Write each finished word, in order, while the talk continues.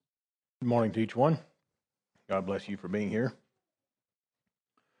Good morning to each one. God bless you for being here.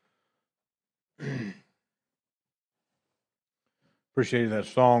 Appreciated that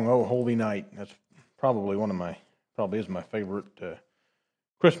song, "Oh Holy Night." That's probably is my favorite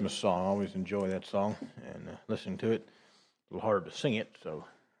Christmas song. I always enjoy that song and listening to it. A little hard to sing it, so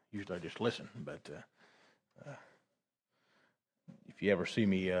usually I just listen. But if you ever see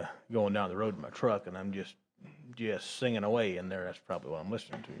me going down the road in my truck and I'm just singing away in there, that's probably what I'm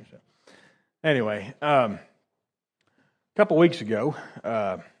listening to. So. Anyway, a couple weeks ago,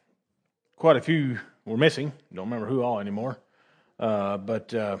 quite a few were missing. Don't remember who all anymore.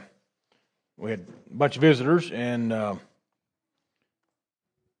 But we had a bunch of visitors, and in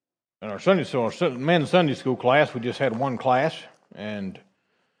our men's Sunday school class, we just had one class, and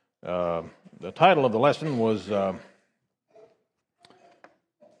the title of the lesson was, well,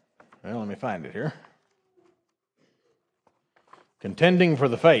 let me find it here. Contending for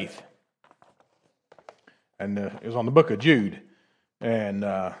the Faith. And it was on the book of Jude, and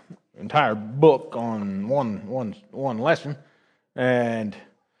entire book on one lesson, and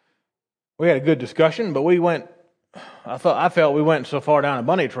we had a good discussion. But I felt we went so far down a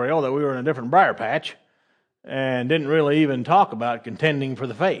bunny trail that we were in a different briar patch, and didn't really even talk about contending for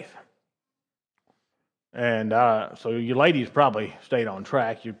the faith. And so you ladies probably stayed on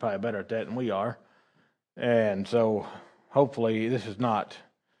track. You're probably better at that than we are, and so hopefully this is not.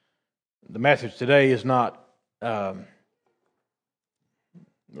 The message today is not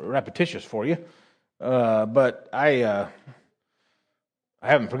repetitious for you, but I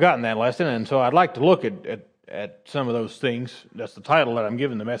haven't forgotten that lesson, and so I'd like to look at some of those things. That's the title that I'm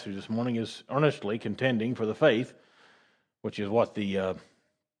giving the message this morning, is Earnestly Contending for the Faith, which is what the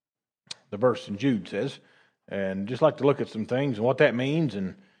verse in Jude says, and just like to look at some things and what that means,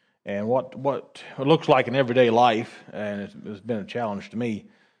 and what it looks like in everyday life, and it's been a challenge to me.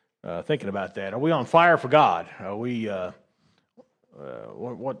 Thinking about that, are we on fire for God? Are we?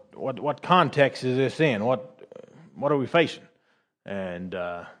 What context is this in? What are we facing? And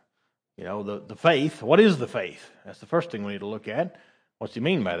the faith. What is the faith? That's the first thing we need to look at. What's he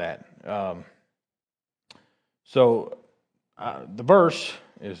mean by that? The verse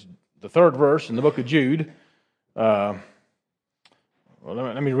is the third verse in the book of Jude. Let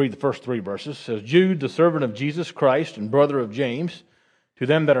me read the first three verses. It says, "Jude, the servant of Jesus Christ and brother of James, to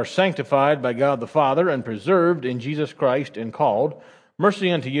them that are sanctified by God the Father and preserved in Jesus Christ and called,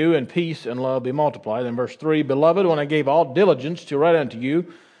 mercy unto you and peace and love be multiplied." In verse 3, "Beloved, when I gave all diligence to write unto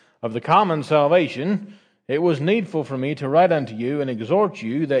you of the common salvation, it was needful for me to write unto you and exhort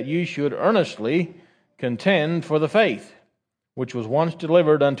you that you should earnestly contend for the faith, which was once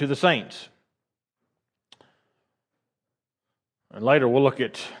delivered unto the saints." And later we'll look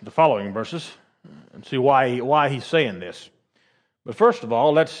at the following verses and see why he's saying this. But first of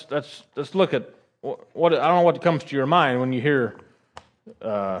all, let's look at what I don't know what comes to your mind when you hear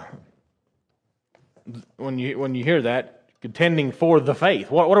when you hear that, contending for the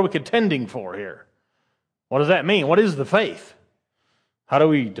faith. What are we contending for here? What does that mean? What is the faith? How do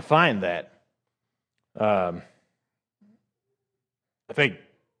we define that? I think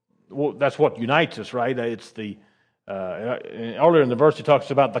that's what unites us, right? It's the earlier in the verse he talks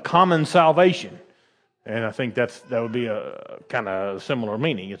about the common salvation. And I think that would be a kind of similar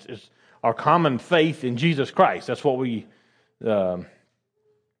meaning. It's our common faith in Jesus Christ. That's what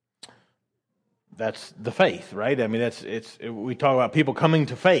that's the faith, right? I mean, we talk about people coming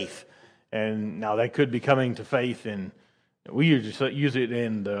to faith, and now they could be coming to faith, and we usually use it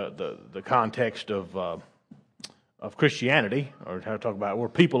in the context of Christianity, or how to talk about we're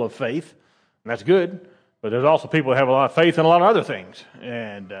people of faith, and that's good. But there's also people who have a lot of faith in a lot of other things,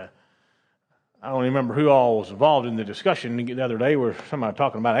 and I don't remember who all was involved in the discussion the other day where somebody was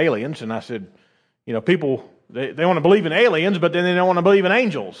talking about aliens, and I said, people, they want to believe in aliens, but then they don't want to believe in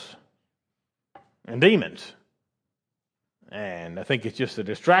angels and demons. And I think it's just a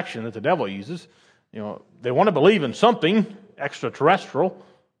distraction that the devil uses. They want to believe in something extraterrestrial,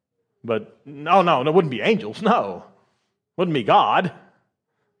 but no, it wouldn't be angels, no. It wouldn't be God.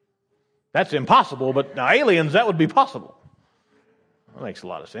 That's impossible, but now aliens, that would be possible. That makes a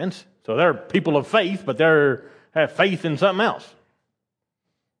lot of sense. So they're people of faith, but they have faith in something else.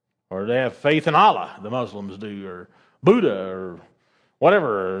 Or they have faith in Allah, the Muslims do, or Buddha, or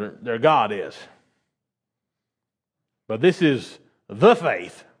whatever their God is. But this is the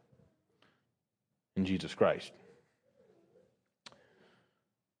faith in Jesus Christ.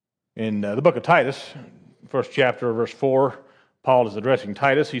 In the book of Titus, first chapter, verse 4, Paul is addressing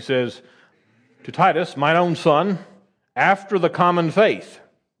Titus. He says, "To Titus, mine own son, after the common faith."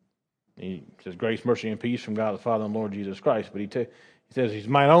 He says, "Grace, mercy, and peace from God the Father and Lord Jesus Christ." But he He says he's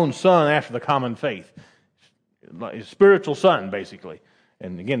my own son after the common faith. His spiritual son, basically.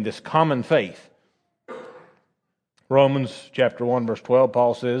 And again, this common faith. Romans chapter 1, verse 12,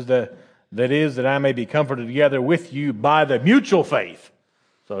 Paul says that I may be comforted together with you by the mutual faith.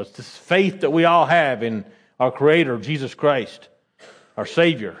 So it's this faith that we all have in our Creator, Jesus Christ, our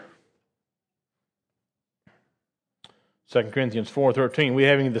Savior. 2 Corinthians 4:13, we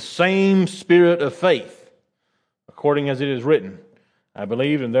having the same spirit of faith, according as it is written, I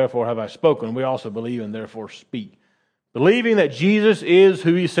believe and therefore have I spoken. We also believe and therefore speak. Believing that Jesus is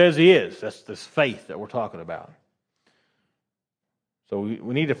who He says He is. That's this faith that we're talking about. So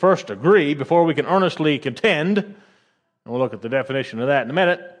we need to first agree before we can earnestly contend. And we'll look at the definition of that in a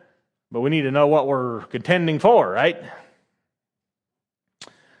minute. But we need to know what we're contending for, right?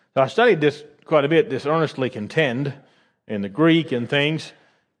 So I studied this quite a bit, this earnestly contend, in the Greek and things.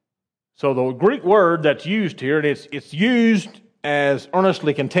 So the Greek word that's used here, it's used as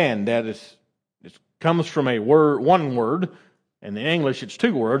earnestly contend. That is, it comes from one word. And in English, it's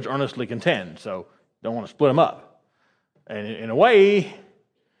two words, earnestly contend. So don't want to split them up. And in a way,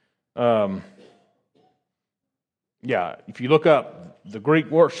 if you look up the Greek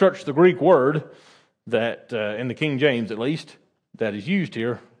word, search the Greek word that, in the King James at least, that is used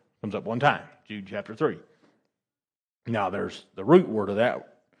here, comes up one time, Jude chapter 3. Now there's the root word of that.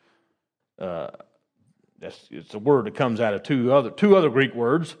 It's a word that comes out of two other Greek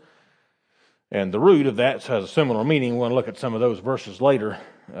words, and the root of that has a similar meaning. We'll look at some of those verses later.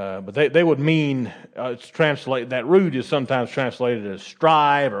 But they would mean, that root is sometimes translated as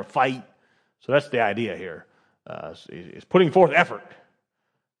strive or fight. So that's the idea here. It's putting forth effort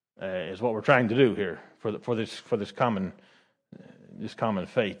is what we're trying to do here for this common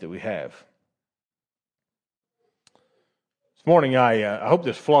faith that we have. This morning, I hope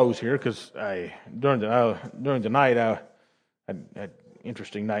this flows here because during the night I had an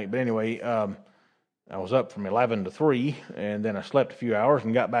interesting night. But anyway. I was up from 11 to 3, and then I slept a few hours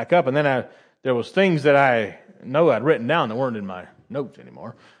and got back up. And then there was things that I know I'd written down that weren't in my notes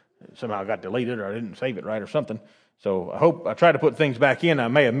anymore. Somehow I got deleted, or I didn't save it right or something. So I tried to put things back in. I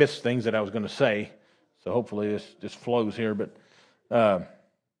may have missed things that I was going to say. So hopefully this flows here. But I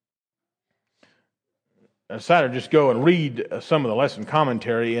decided to just go and read some of the lesson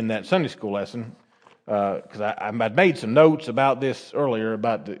commentary in that Sunday school lesson. Because I'd made some notes about this earlier,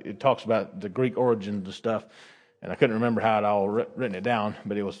 it talks about the Greek origins and stuff, and I couldn't remember how I'd all written it down,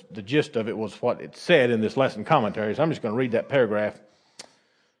 but the gist of it was what it said in this lesson commentary, so I'm just going to read that paragraph.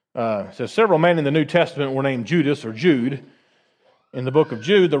 It says, several men in the New Testament were named Judas or Jude. In the book of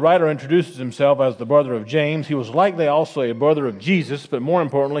Jude, the writer introduces himself as the brother of James. He was likely also a brother of Jesus, but more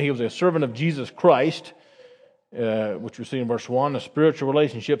importantly, he was a servant of Jesus Christ, which we see in verse 1, the spiritual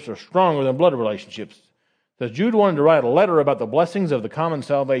relationships are stronger than blood relationships. It says, Jude wanted to write a letter about the blessings of the common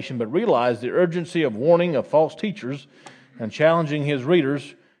salvation, but realized the urgency of warning of false teachers and challenging his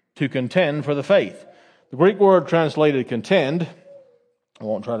readers to contend for the faith. The Greek word translated contend, I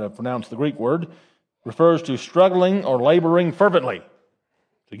won't try to pronounce the Greek word, refers to struggling or laboring fervently.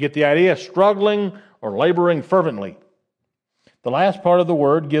 To get the idea, struggling or laboring fervently. The last part of the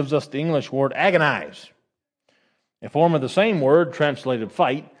word gives us the English word agonize. A form of the same word, translated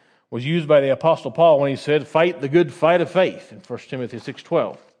fight, was used by the Apostle Paul when he said, fight the good fight of faith in 1 Timothy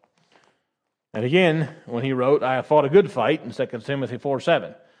 6:12. And again, when he wrote, I have fought a good fight in 2 Timothy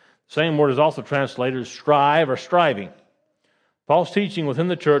 4:7. The same word is also translated strive or striving. Paul's teaching within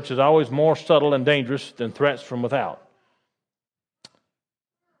the church is always more subtle and dangerous than threats from without.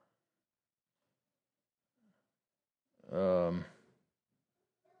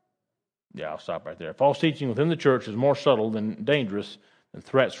 I'll stop right there. False teaching within the church is more subtle than dangerous than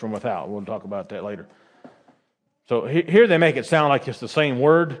threats from without. We'll talk about that later. So here they make it sound like it's the same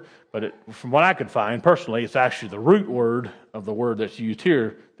word, but from what I could find personally, it's actually the root word of the word that's used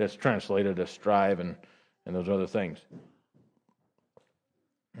here that's translated as strive and those other things.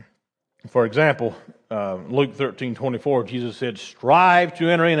 For example, Luke 13:24, Jesus said, strive to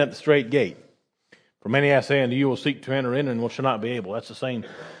enter in at the straight gate. For many I say unto you will seek to enter in and shall not be able. That's the same,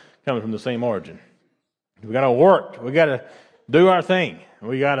 coming from the same origin. We got to work. We got to do our thing.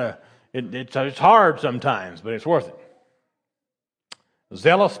 We got to. It's hard sometimes, but it's worth it.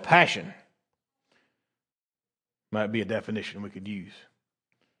 Zealous passion might be a definition we could use.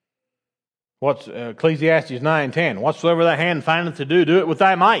 What's Ecclesiastes 9:10? Whatsoever thy hand findeth to do, do it with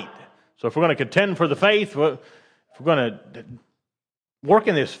thy might. So if we're going to contend for the faith, if we're going to work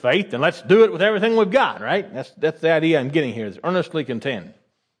in this faith, then let's do it with everything we've got, right? That's the idea I'm getting here, is earnestly contend.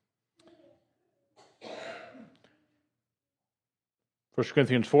 1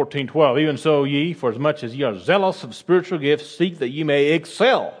 Corinthians 14:12, even so ye, for as much as ye are zealous of spiritual gifts, seek that ye may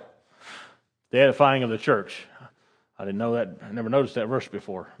excel the edifying of the church. I didn't know that. I never noticed that verse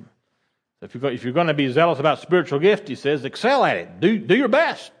before. If you're going to be zealous about spiritual gift, he says, excel at it. Do your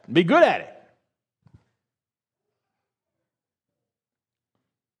best. Be good at it.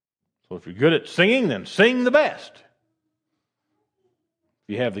 So if you're good at singing, then sing the best.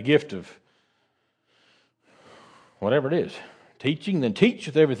 If you have the gift of whatever it is, teaching, then teach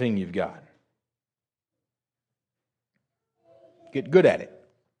with everything you've got. Get good at it.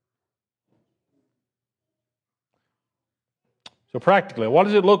 So practically, what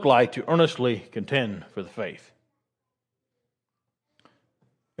does it look like to earnestly contend for the faith?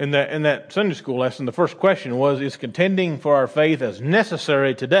 In that Sunday school lesson, the first question was, is contending for our faith as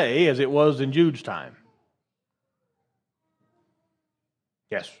necessary today as it was in Jude's time?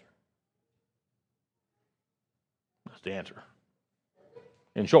 Yes. That's the answer.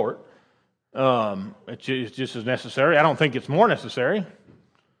 In short, it's just as necessary. I don't think it's more necessary.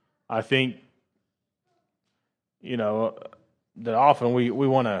 I think, that often we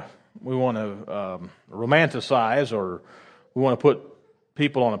want to romanticize, or we want to put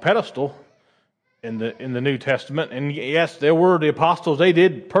people on a pedestal in the New Testament. And yes, there were the apostles. They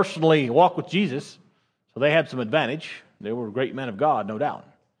did personally walk with Jesus, so they had some advantage. They were great men of God, no doubt.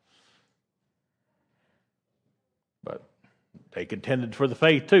 But they contended for the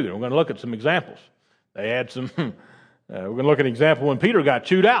faith too. And we're going to look at some examples. They had some. We're going to look at an example when Peter got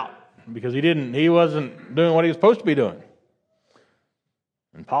chewed out because he wasn't doing what he was supposed to be doing.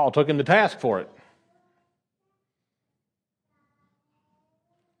 And Paul took him to task for it.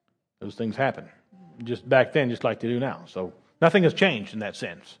 Those things happen. Just back then, just like they do now. So nothing has changed in that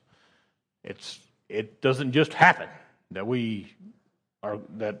sense. It doesn't just happen that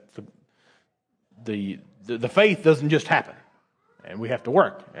the faith doesn't just happen. And we have to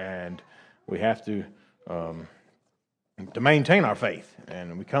work, and we have to maintain our faith.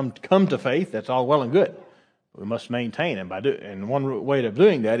 And we come to faith, that's all well and good. We must maintain, and one way of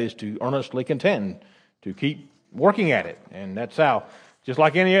doing that is to earnestly contend, to keep working at it, and that's how. Just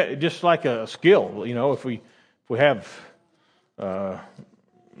like a skill, if we have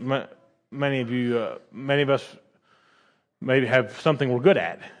many of us maybe have something we're good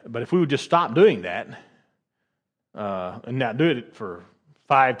at, but if we would just stop doing that and not do it for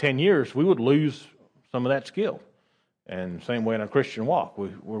 5-10 years, we would lose some of that skill. And same way in our Christian walk,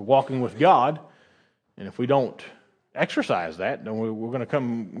 we're walking with God. And if we don't exercise that, then we're going to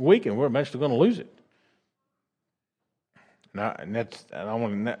come weak, and we're eventually going to lose it. I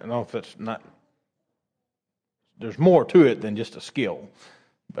don't know if that's not. There's more to it than just a skill,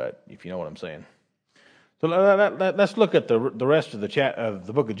 but if you know what I'm saying. So let's look at the rest of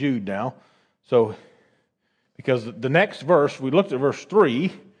the book of Jude now. So, because the next verse, we looked at verse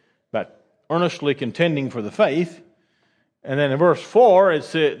 3 about earnestly contending for the faith, and then in verse 4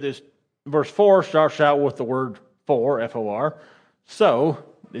 Verse 4 starts out with the word for, F-O-R. So,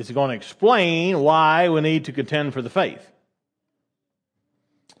 it's going to explain why we need to contend for the faith.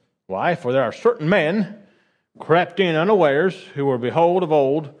 Why? For there are certain men crept in unawares, who were, behold, of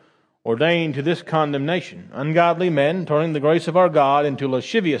old, ordained to this condemnation. Ungodly men, turning the grace of our God into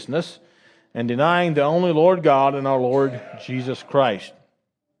lasciviousness, and denying the only Lord God and our Lord Jesus Christ.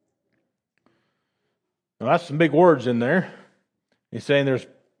 Now, that's some big words in there. He's saying there's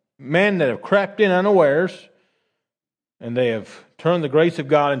men that have crept in unawares, and they have turned the grace of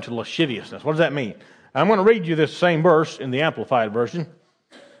God into lasciviousness. What does that mean? I'm going to read you this same verse in the Amplified Version.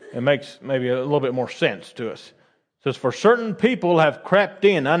 It makes maybe a little bit more sense to us. It says, for certain people have crept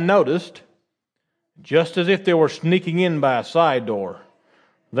in unnoticed, just as if they were sneaking in by a side door.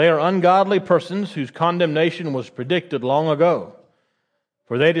 They are ungodly persons whose condemnation was predicted long ago.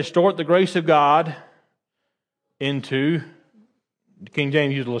 For they distort the grace of God into, King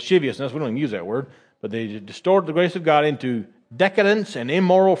James used lasciviousness, we don't even use that word, but they distort the grace of God into decadence and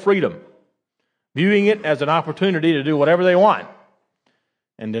immoral freedom, viewing it as an opportunity to do whatever they want,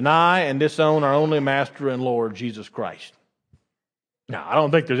 and deny and disown our only Master and Lord, Jesus Christ. Now, I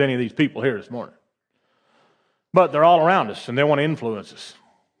don't think there's any of these people here this morning, but they're all around us, and they want to influence us.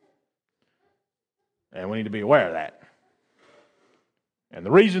 And we need to be aware of that. And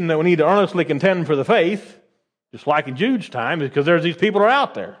the reason that we need to earnestly contend for the faith, just like in Jude's time, is because there's these people that are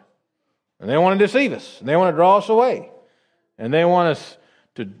out there. And they want to deceive us. And they want to draw us away. And they want us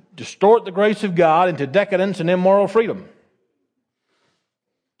to distort the grace of God into decadence and immoral freedom.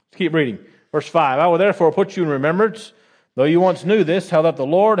 Let's keep reading. Verse 5, I will therefore put you in remembrance, though you once knew this, how that the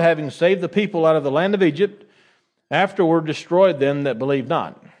Lord, having saved the people out of the land of Egypt, afterward destroyed them that believed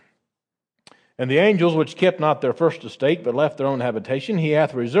not. And the angels which kept not their first estate, but left their own habitation, he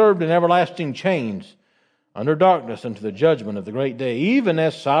hath reserved in everlasting chains under darkness unto the judgment of the great day, even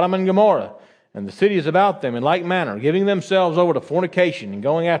as Sodom and Gomorrah, and the cities about them in like manner, giving themselves over to fornication and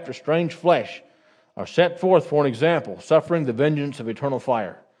going after strange flesh, are set forth for an example, suffering the vengeance of eternal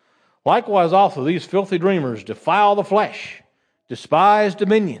fire. Likewise also these filthy dreamers defile the flesh, despise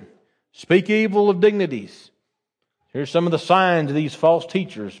dominion, speak evil of dignities. Here's some of the signs of these false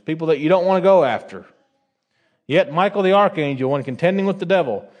teachers, people that you don't want to go after. Yet Michael the archangel, when contending with the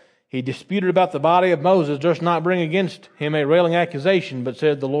devil, he disputed about the body of Moses, durst not bring against him a railing accusation, but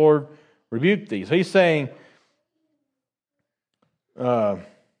said, the Lord rebuked thee. So he's saying the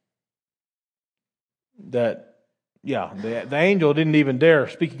angel didn't even dare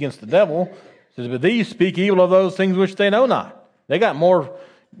speak against the devil. He says, but these speak evil of those things which they know not. They got more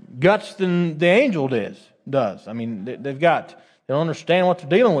guts than the angel does. I mean, they don't understand what they're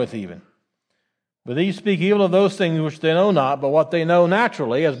dealing with even. But these speak evil of those things which they know not, but what they know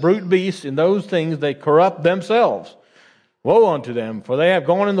naturally, as brute beasts, in those things they corrupt themselves. Woe unto them, for they have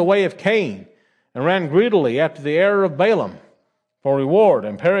gone in the way of Cain, and ran greedily after the error of Balaam for reward,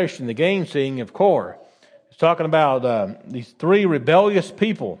 and perished in the gainsaying of Kor. It's talking about these three rebellious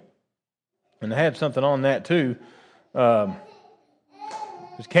people, and I had something on that too.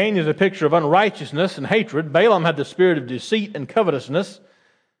 Because Cain is a picture of unrighteousness and hatred. Balaam had the spirit of deceit and covetousness,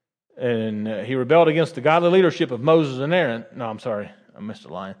 and he rebelled against the godly leadership of Moses and Aaron. No, I'm sorry, I missed a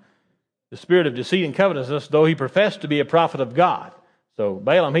line. The spirit of deceit and covetousness, though he professed to be a prophet of God. So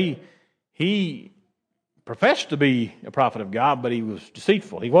Balaam, he professed to be a prophet of God, but he was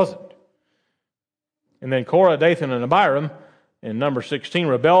deceitful. He wasn't. And then Korah, Dathan, and Abiram, in number 16,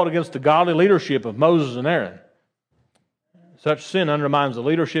 rebelled against the godly leadership of Moses and Aaron. Such sin undermines the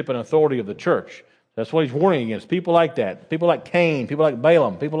leadership and authority of the church. That's what he's warning against. People like that. People like Cain, people like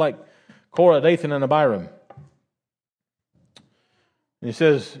Balaam, people like Korah, Dathan, and Abiram. And he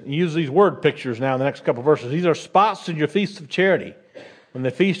says, he uses these word pictures now in the next couple of verses. These are spots in your feasts of charity when they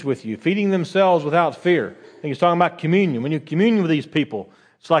feast with you, feeding themselves without fear. I think he's talking about communion. When you commune with these people,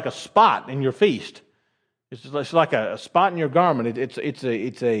 it's like a spot in your feast. It's like a spot in your garment. It's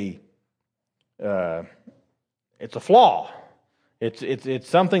a flaw. It's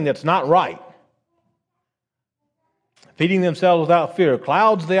something that's not right. Feeding themselves without fear.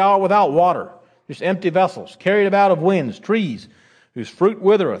 Clouds they are without water, just empty vessels, carried about of winds, trees whose fruit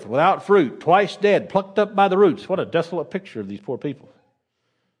withereth, without fruit, twice dead, plucked up by the roots. What a desolate picture of these poor people.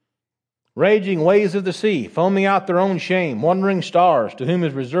 Raging waves of the sea, foaming out their own shame, wandering stars, to whom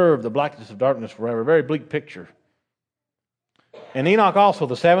is reserved the blackness of darkness forever. Very bleak picture. And Enoch also,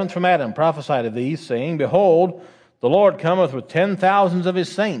 the seventh from Adam, prophesied of these, saying, behold, the Lord cometh with 10,000s of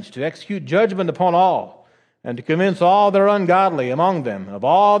his saints to execute judgment upon all, and to convince all that are ungodly among them of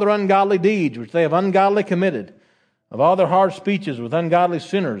all their ungodly deeds which they have ungodly committed, of all their hard speeches with ungodly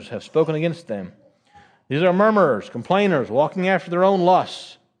sinners have spoken against them. These are murmurers, complainers, walking after their own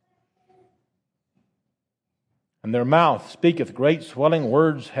lusts. And their mouth speaketh great swelling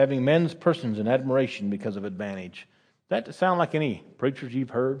words, having men's persons in admiration because of advantage. Does that sound like any preachers you've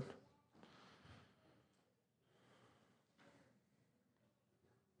heard?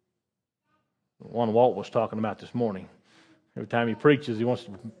 One Walt was talking about this morning. Every time he preaches, he wants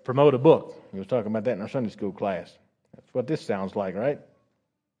to promote a book. He was talking about that in our Sunday school class. That's what this sounds like, right?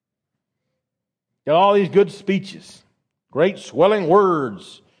 Got all these good speeches, great swelling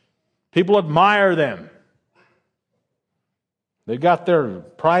words. People admire them. They've got their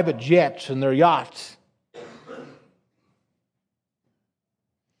private jets and their yachts.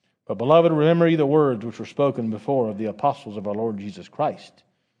 But beloved, remember ye the words which were spoken before of the apostles of our Lord Jesus Christ.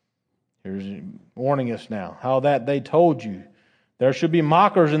 Here's warning us now, how that they told you, there should be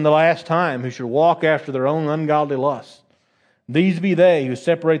mockers in the last time who should walk after their own ungodly lusts. These be they who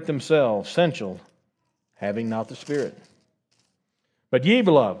separate themselves, sensual, having not the Spirit. But ye,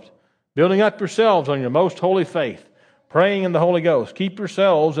 beloved, building up yourselves on your most holy faith, praying in the Holy Ghost, keep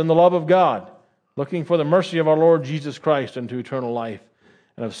yourselves in the love of God, looking for the mercy of our Lord Jesus Christ unto eternal life.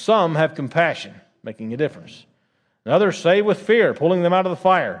 And of some have compassion, making a difference. And others save with fear, pulling them out of the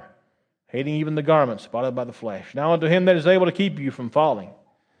fire, hating even the garment spotted by the flesh. Now unto him that is able to keep you from falling,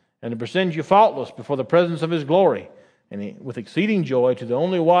 and to present you faultless before the presence of his glory, and with exceeding joy, to the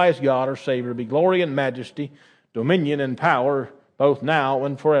only wise God our Savior, be glory and majesty, dominion and power, both now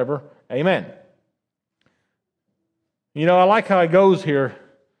and forever. Amen. You know, I like how he goes here.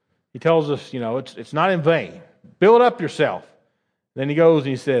 He tells us, it's not in vain. Build up yourself. Then he goes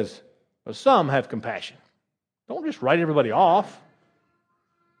and he says, but some have compassion. Don't just write everybody off.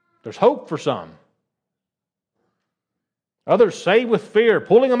 There's hope for some. Others say with fear,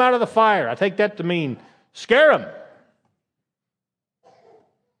 pulling them out of the fire. I take that to mean scare them.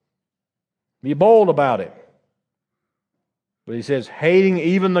 Be bold about it. But he says, hating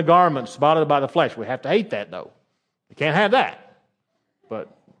even the garment spotted by the flesh. We have to hate that, though. We can't have that. But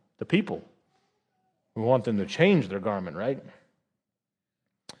the people, we want them to change their garment, right?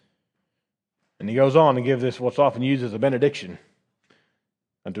 And he goes on to give this what's often used as a benediction.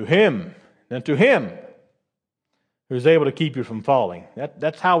 Unto him who is able to keep you from falling.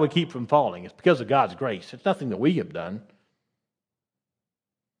 That's how we keep from falling. It's because of God's grace. It's nothing that we have done.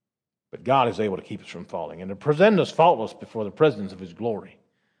 But God is able to keep us from falling and to present us faultless before the presence of His glory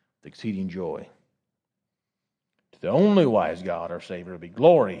with exceeding joy. To the only wise God, our Savior, be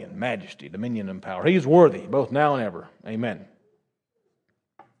glory and majesty, dominion and power. He is worthy, both now and ever. Amen.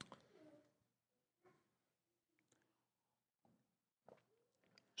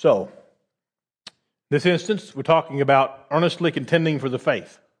 So, in this instance, we're talking about earnestly contending for the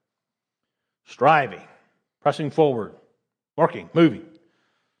faith. Striving, pressing forward, working, moving.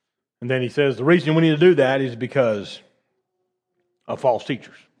 And then he says the reason we need to do that is because of false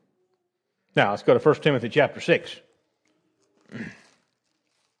teachers. Now, let's go to 1 Timothy chapter 6.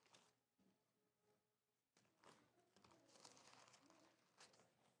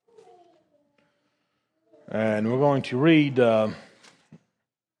 And we're going to read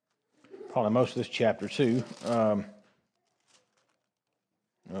probably most of this chapter too. In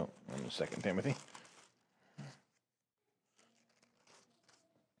 2 Timothy.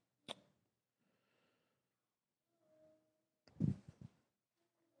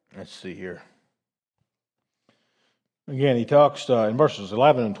 Let's see here. Again, he talks in verses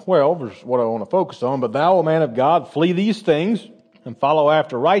 11 and 12, is what I want to focus on. But thou, O man of God, flee these things and follow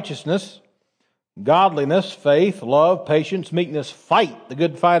after righteousness, godliness, faith, love, patience, meekness. Fight the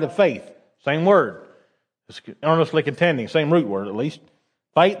good fight of faith. Same word. It's earnestly contending. Same root word, at least.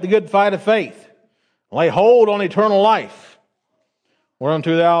 Fight the good fight of faith. Lay hold on eternal life,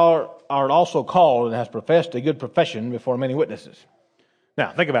 whereunto thou art also called and hast professed a good profession before many witnesses.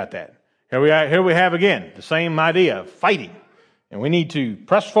 Now, think about that. Here we have again the same idea of fighting, and we need to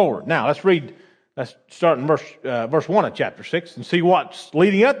press forward. Now, let's start in verse 1 of chapter 6 and see what's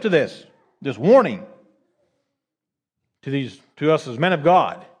leading up to this warning to us as men of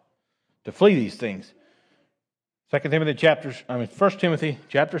God to flee these things. 1 Timothy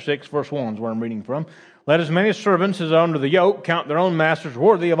chapter 6, verse 1 is where I'm reading from. Let as many servants as are under the yoke count their own masters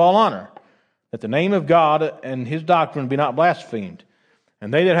worthy of all honor, that the name of God and His doctrine be not blasphemed.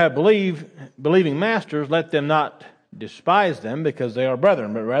 And they that have believing masters, let them not despise them because they are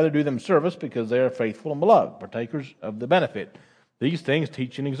brethren, but rather do them service because they are faithful and beloved, partakers of the benefit. These things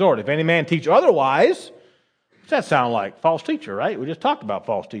teach and exhort. If any man teach otherwise, what's that sound like? False teacher, right? We just talked about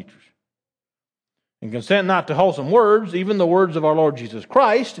false teachers. And consent not to wholesome words, even the words of our Lord Jesus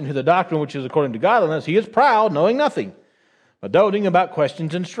Christ, and to the doctrine which is according to godliness. He is proud, knowing nothing, but doting about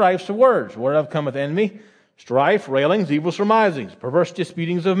questions and strifes of words, whereof cometh envy, strife, railings, evil surmisings, perverse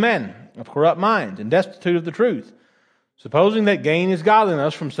disputings of men, of corrupt minds, and destitute of the truth. Supposing that gain is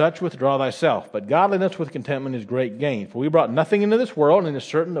godliness, from such withdraw thyself. But godliness with contentment is great gain. For we brought nothing into this world, and it is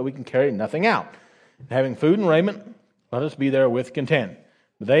certain that we can carry nothing out. And having food and raiment, let us be therewith content.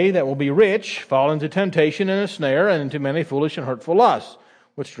 But they that will be rich fall into temptation and a snare, and into many foolish and hurtful lusts,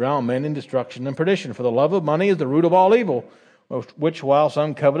 which drown men in destruction and perdition. For the love of money is the root of all evil, which while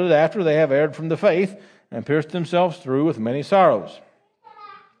some coveted after, they have erred from the faith, and pierced themselves through with many sorrows.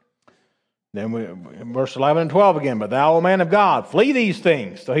 Then verse 11 and 12 again. But thou, O man of God, flee these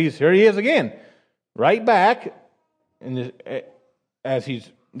things. So here he is again, right back. This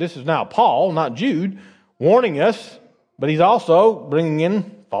is now Paul, not Jude, warning us, but he's also bringing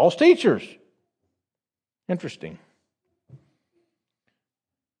in false teachers. Interesting.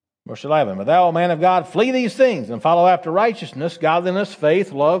 Verse 11, But thou, O man of God, flee these things, and follow after righteousness, godliness,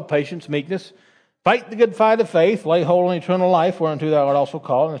 faith, love, patience, meekness. Fight the good fight of faith, lay hold on eternal life, whereunto thou art also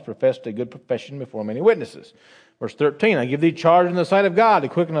called, and hast professed a good profession before many witnesses. Verse 13, I give thee charge in the sight of God, who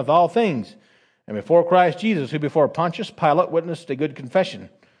quickeneth all things, and before Christ Jesus, who before Pontius Pilate witnessed a good confession,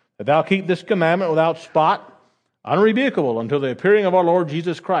 that thou keep this commandment without spot, unrebukable, until the appearing of our Lord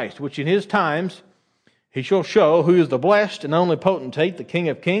Jesus Christ, which in His times He shall show who is the blessed and only potentate, the King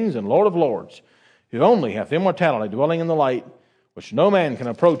of kings and Lord of lords, who only hath immortality, dwelling in the light, which no man can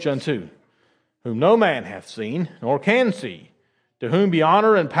approach unto, whom no man hath seen, nor can see, to whom be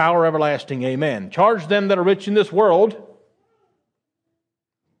honor and power everlasting. Amen. Charge them that are rich in this world.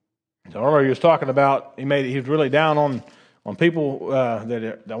 So earlier he was talking about, he was really down on people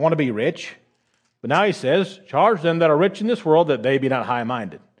that want to be rich. But now he says, charge them that are rich in this world that they be not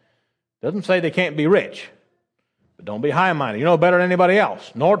high-minded. Doesn't say they can't be rich. But don't be high-minded. You know better than anybody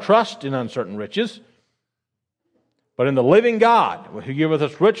else. Nor trust in uncertain riches, but in the living God, who giveth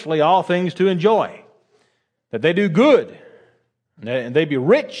us richly all things to enjoy. That they do good, and they be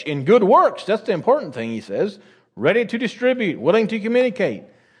rich in good works. That's the important thing, he says. Ready to distribute, willing to communicate,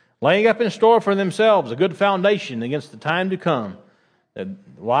 laying up in store for themselves a good foundation against the time to come.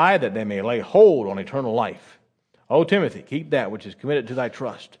 Why? That they may lay hold on eternal life. O Timothy, keep that which is committed to thy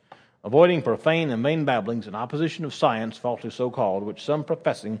trust, avoiding profane and vain babblings in opposition of science, falsely so called, which some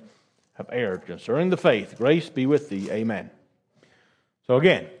professing have erred concerning the faith. Grace be with thee. Amen. So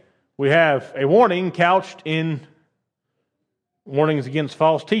again, we have a warning couched in warnings against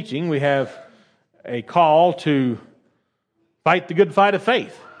false teaching. We have a call to fight the good fight of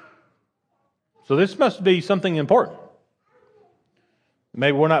faith. So this must be something important.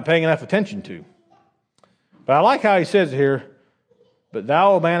 Maybe we're not paying enough attention to. But I like how he says here, but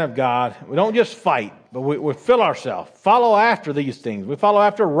thou, O man of God, we don't just fight, but we fill ourselves, follow after these things. We follow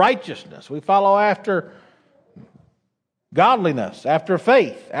after righteousness. We follow after godliness, after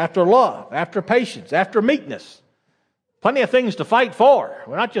faith, after love, after patience, after meekness. Plenty of things to fight for.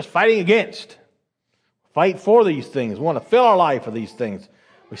 We're not just fighting against. Fight for these things. We want to fill our life with these things.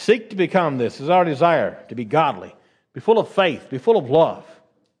 We seek to become this. This is our desire, to be godly, be full of faith, be full of love.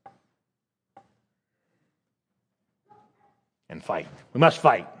 And fight. We must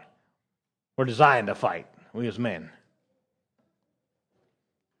fight. We're designed to fight, we as men.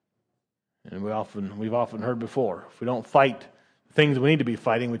 And we've often heard before, if we don't fight things we need to be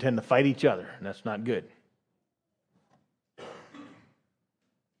fighting, we tend to fight each other, and that's not good.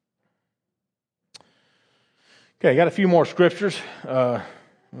 Okay, got a few more scriptures.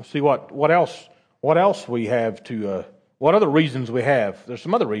 Let's see what else we have to. What other reasons we have? There's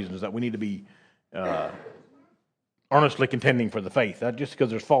some other reasons that we need to be earnestly contending for the faith. Not just because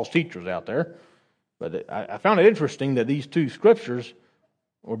there's false teachers out there, but I found it interesting that these two scriptures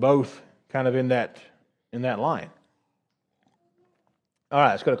were both kind of in that line. All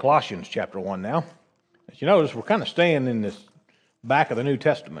right, let's go to Colossians chapter 1 now. As you notice, we're kind of staying in this back of the New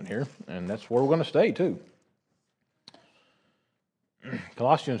Testament here, and that's where we're going to stay too.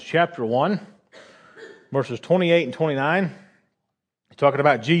 Colossians chapter 1, verses 28 and 29. He's talking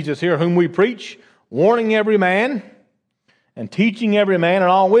about Jesus here, whom we preach, warning every man and teaching every man in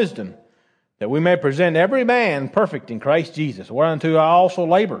all wisdom, that we may present every man perfect in Christ Jesus, whereunto I also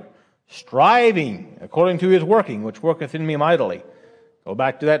labor, striving according to his working, which worketh in me mightily. Go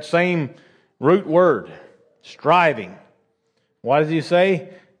back to that same root word, striving. What does he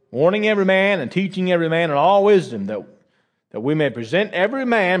say? Warning every man and teaching every man in all wisdom, that we may present every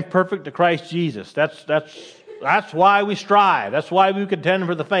man perfect to Christ Jesus. That's why we strive. That's why we contend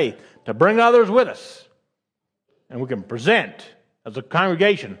for the faith, to bring others with us. And we can present, as a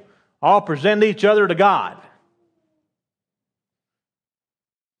congregation, all present each other to God.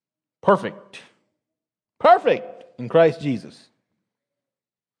 Perfect. Perfect in Christ Jesus.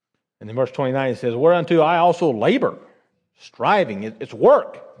 And in verse 29 it says, whereunto I also labor, striving. It's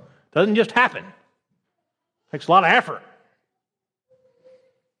work. It doesn't just happen. It takes a lot of effort.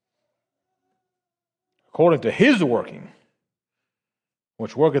 According to his working,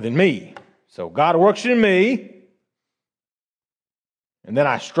 which worketh in me. So God works in me, and then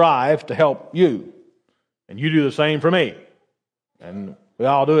I strive to help you. And you do the same for me. And we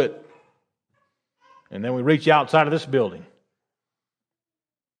all do it. And then we reach outside of this building.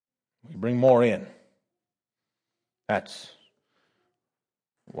 We bring more in. That's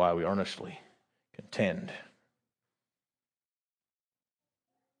why we earnestly contend.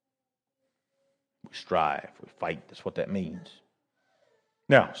 We strive, we fight. That's what that means.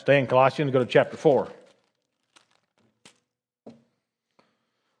 Now, stay in Colossians, go to chapter 4.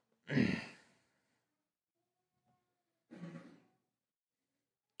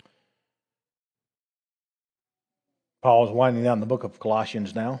 Paul is winding down the book of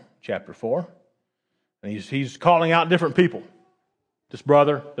Colossians now, chapter 4. And he's calling out different people. This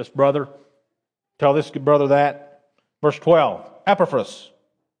brother, tell this brother that. Verse 12, Epaphras,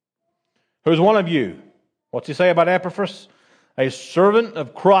 who is one of you. What's he say about Epaphras? A servant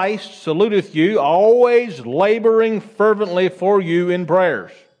of Christ saluteth you, always laboring fervently for you in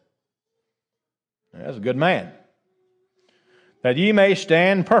prayers. That's a good man. That ye may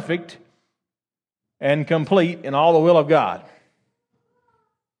stand perfect and complete in all the will of God.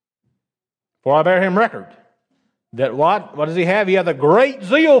 For I bear him record that what does he have? He hath a great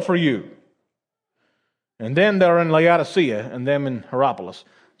zeal for you. And then they're in Laodicea and them in Hierapolis.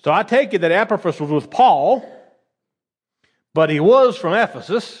 So I take it that Epaphras was with Paul, but he was from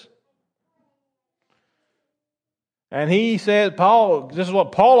Ephesus. And he said, this is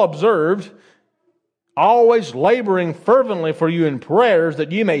what Paul observed. always laboring fervently for you in prayers,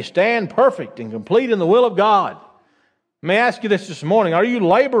 that you may stand perfect and complete in the will of God. Let me ask you this morning. Are you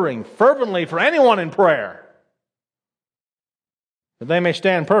laboring fervently for anyone in prayer? That they may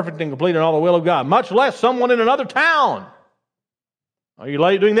stand perfect and complete in all the will of God, much less someone in another town. Are you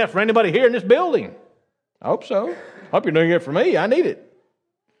doing that for anybody here in this building? I hope so. I hope you're doing it for me. I need it.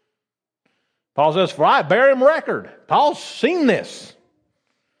 Paul says, for I bear him record. Paul's seen this,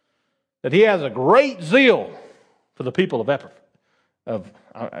 that he has a great zeal for the people of Ephesus.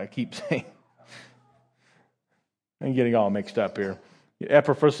 I keep saying, I'm getting all mixed up here.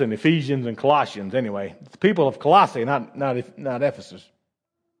 Ephesus and Ephesians and Colossians. Anyway, it's the people of Colossae, not Ephesus.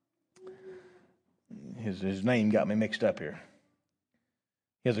 His name got me mixed up here.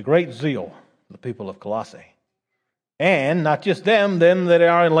 He has a great zeal for the people of Colossae. And not just them that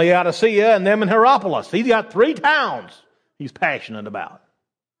are in Laodicea and them in Hierapolis. He's got 3 towns he's passionate about.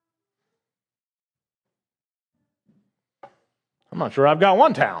 I'm not sure I've got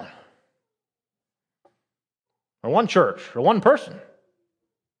one town, or one church, or one person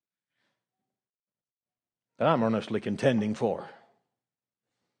that I'm earnestly contending for.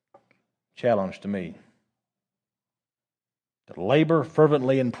 Challenge to me. To labor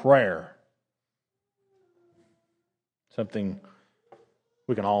fervently in prayer. Something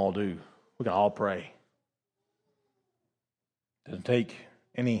we can all do. We can all pray. Doesn't take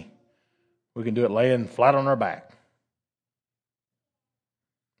any. We can do it laying flat on our back,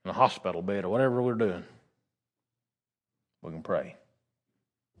 in a hospital bed, or whatever we're doing. We can pray.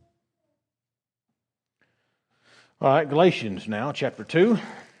 All right, Galatians now, chapter 2.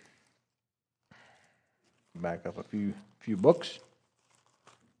 Back up a few books.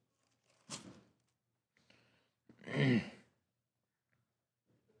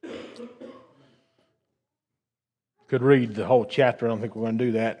 Could read the whole chapter. I don't think we're going to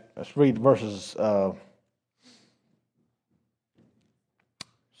do that. Let's read verses. Let's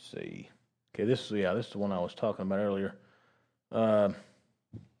see. Okay, this is the one I was talking about earlier. So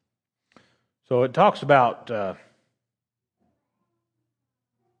it talks about. Let's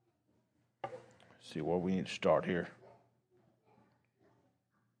see where we need to start here.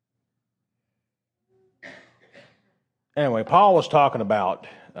 Anyway, Paul was talking about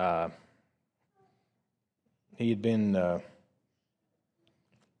he had been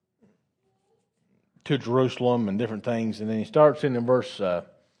to Jerusalem and different things, and then he starts in verse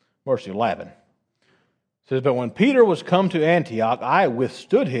 11. It says, but when Peter was come to Antioch, I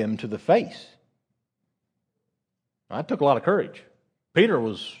withstood him to the face. That took a lot of courage. Peter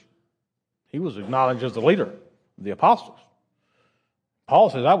was acknowledged as the leader of the apostles. Paul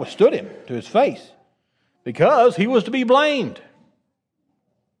says, I withstood him to his face, because he was to be blamed.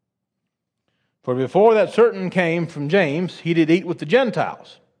 For before that certain came from James, he did eat with the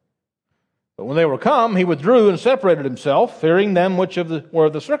Gentiles. But when they were come, he withdrew and separated himself, fearing them which were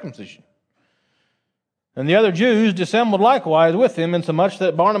of the circumcision. And the other Jews dissembled likewise with him, insomuch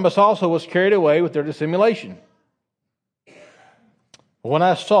that Barnabas also was carried away with their dissimulation. When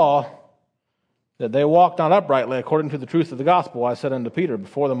I saw that they walked not uprightly according to the truth of the gospel, I said unto Peter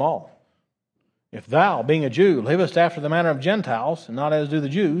before them all, if thou, being a Jew, livest after the manner of Gentiles, and not as do the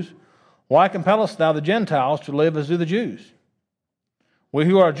Jews, why compellest thou the Gentiles to live as do the Jews? We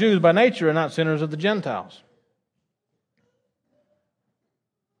who are Jews by nature are not sinners of the Gentiles.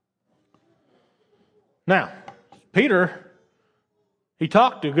 Now, Peter, he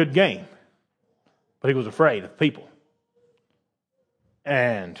talked a good game, but he was afraid of people.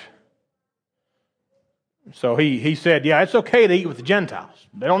 And so he said, yeah, it's okay to eat with the Gentiles.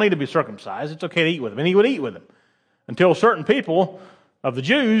 They don't need to be circumcised. It's okay to eat with them. And he would eat with them until certain people of the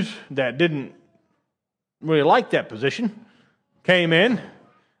Jews that didn't really like that position came in.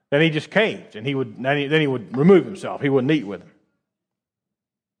 Then he just caved, and then he would remove himself. He wouldn't eat with them.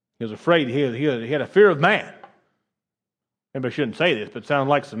 He was afraid. He had a fear of man. Maybe I shouldn't say this, but it sounds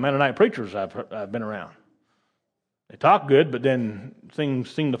like some Mennonite preachers I've been around. They talk good, but then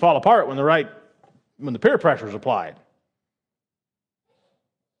things seem to fall apart when the peer pressure is applied.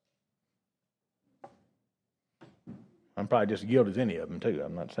 I'm probably just as guilty as any of them, too.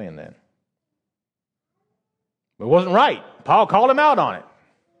 I'm not saying that. But it wasn't right. Paul called him out on it.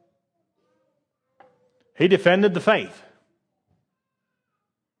 He defended the faith.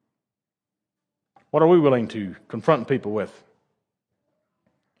 What are we willing to confront people with?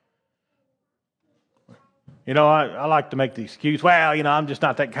 I like to make the excuse, well, I'm just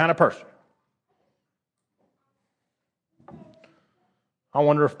not that kind of person. I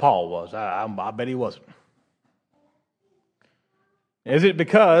wonder if Paul was. I bet he wasn't. Is it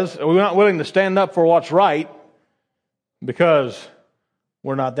because we're not willing to stand up for what's right because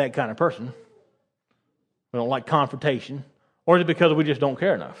we're not that kind of person? We don't like confrontation. Or is it because we just don't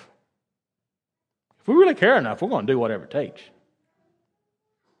care enough? If we really care enough, we're going to do whatever it takes.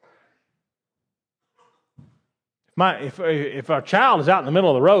 If our child is out in the middle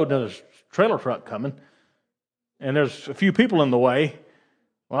of the road and there's a trailer truck coming and there's a few people in the way,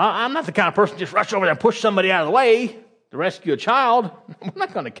 well, I'm not the kind of person to just rush over there and push somebody out of the way to rescue a child. We're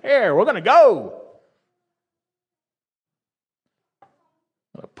not going to care. We're going to go.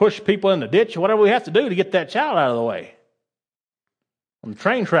 Push people in the ditch, whatever we have to do to get that child out of the way. On the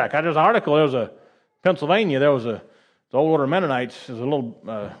train track, I read an article. There was a Pennsylvania. There was the old order of Mennonites. There was a little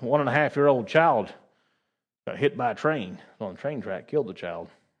 1.5-year-old child got hit by a train on the train track, killed the child.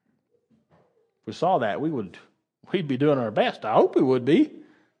 If we saw that, we'd be doing our best. I hope we would be.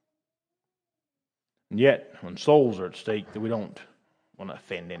 And yet, when souls are at stake, we don't want to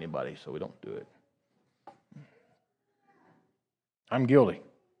offend anybody, so we don't do it. I'm guilty.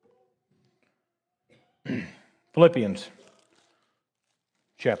 Philippians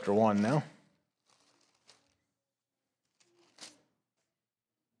chapter 1 now.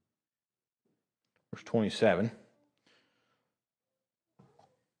 Verse 27. Let's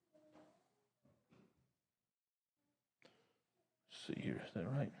see here, is that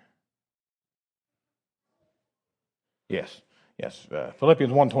right? Yes.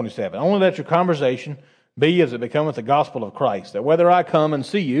 Philippians 1:27. Only let your conversation be as it becometh the gospel of Christ, that whether I come and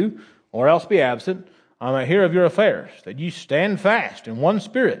see you, or else be absent, I may hear of your affairs, that you stand fast in one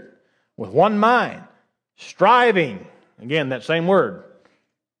spirit, with one mind, striving, again, that same word,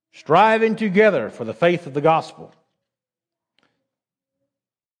 striving together for the faith of the gospel,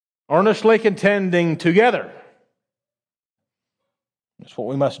 earnestly contending together. That's what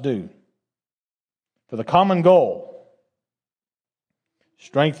we must do. For the common goal,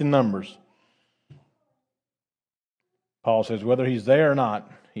 strength in numbers. Paul says whether he's there or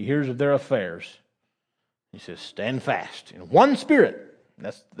not, he hears of their affairs. He says, stand fast in one spirit.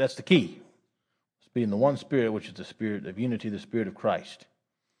 That's the key. Let's be in the one spirit, which is the spirit of unity, the spirit of Christ.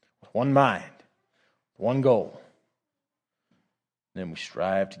 With one mind, one goal. Then we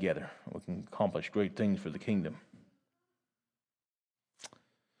strive together. We can accomplish great things for the kingdom.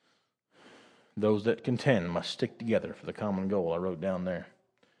 Those that contend must stick together for the common goal. I wrote down there.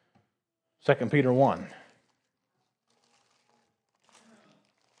 2 Peter 1.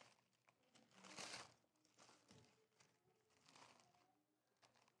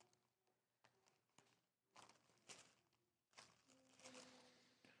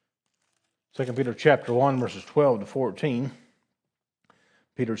 Second Peter chapter 1, verses 12 to 14.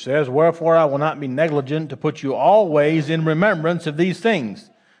 Peter says, wherefore I will not be negligent to put you always in remembrance of these things,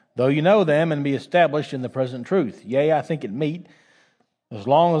 though you know them and be established in the present truth. Yea, I think it meet, as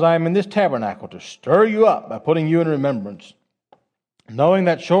long as I am in this tabernacle, to stir you up by putting you in remembrance, knowing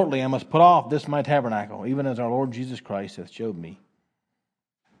that shortly I must put off this my tabernacle, even as our Lord Jesus Christ hath showed me.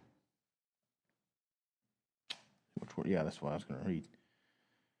 Yeah, that's what I was going to read.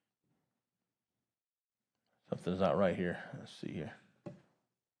 Something's not right here. Let's see here.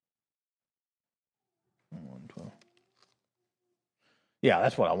 1:12. Yeah,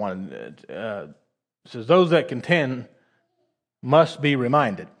 that's what I wanted. It says, those that contend must be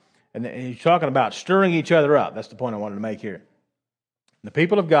reminded. And he's talking about stirring each other up. That's the point I wanted to make here. The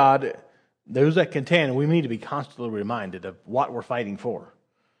people of God, those that contend, we need to be constantly reminded of what we're fighting for.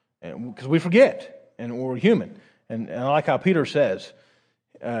 Because we forget, and we're human. And I like how Peter says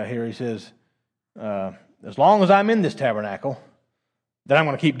here, he says, as long as I'm in this tabernacle, then I'm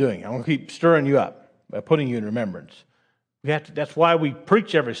going to keep doing it. I'm going to keep stirring you up by putting you in remembrance. That's why we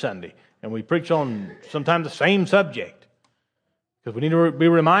preach every Sunday, and we preach on sometimes the same subject, because we need to be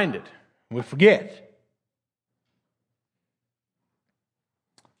reminded. We forget.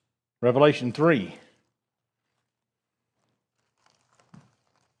 Revelation 3.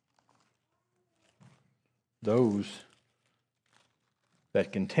 Those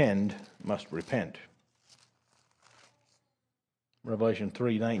that contend must repent. Revelation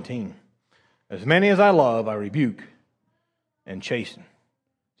 3:19. As many as I love, I rebuke and chasten.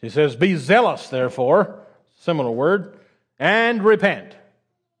 He says, be zealous, therefore, similar word, and repent.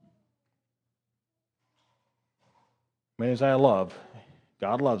 Many as I love,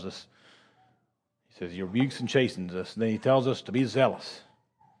 God loves us. He says he rebukes and chastens us. And then he tells us to be zealous,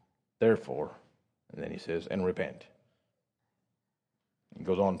 therefore. And then he says, and repent. He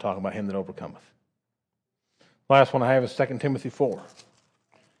goes on to talk about him that overcometh. Last one I have is 2 Timothy 4.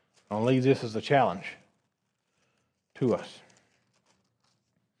 I'll leave this as a challenge to us.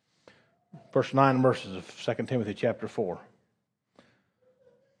 First 9 verses of 2 Timothy chapter 4.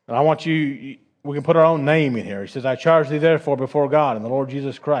 And I want you, we can put our own name in here. He says, I charge thee therefore before God and the Lord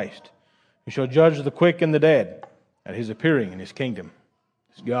Jesus Christ, who He shall judge the quick and the dead at his appearing in his kingdom.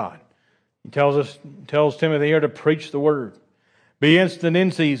 It's God. He tells Timothy here to preach the word. Be instant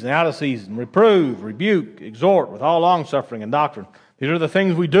in season, out of season, reprove, rebuke, exhort with all longsuffering and doctrine. These are the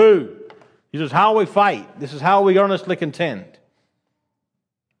things we do. This is how we fight. This is how we earnestly contend.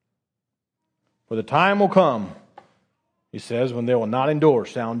 For the time will come, he says, when they will not endure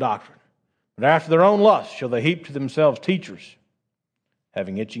sound doctrine, but after their own lust shall they heap to themselves teachers,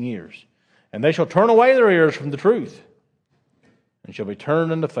 having itching ears. And they shall turn away their ears from the truth, and shall be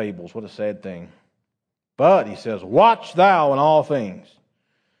turned into fables. What a sad thing. But, he says, watch thou in all things,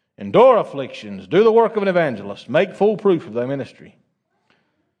 endure afflictions, do the work of an evangelist, make full proof of thy ministry.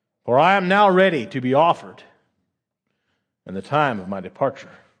 For I am now ready to be offered, and the time of my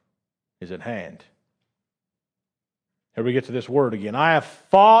departure is at hand. Here we get to this word again. I have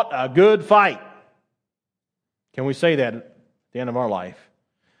fought a good fight. Can we say that at the end of our life?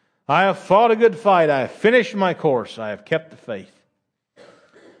 I have fought a good fight. I have finished my course. I have kept the faith.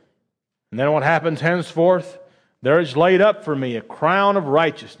 And then what happens henceforth? There is laid up for me a crown of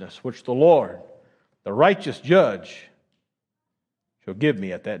righteousness, which the Lord, the righteous judge, shall give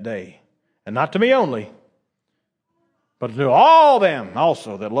me at that day. And not to me only, but to all them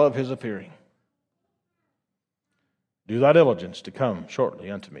also that love his appearing. Do thy diligence to come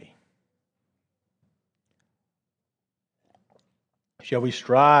shortly unto me. Shall we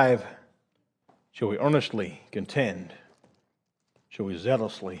strive? Shall we earnestly contend? Shall we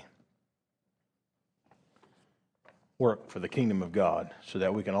zealously work for the kingdom of God so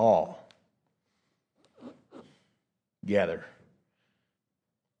that we can all gather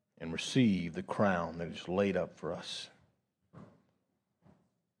and receive the crown that is laid up for us,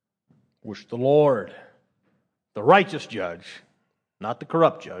 which the Lord, the righteous judge, not the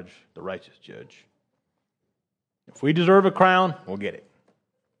corrupt judge, the righteous judge. If we deserve a crown, we'll get it.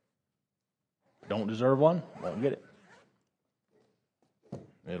 If we don't deserve one, won't get it.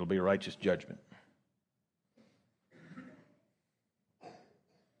 It'll be righteous judgment.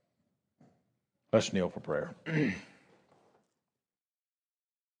 Let's kneel for prayer.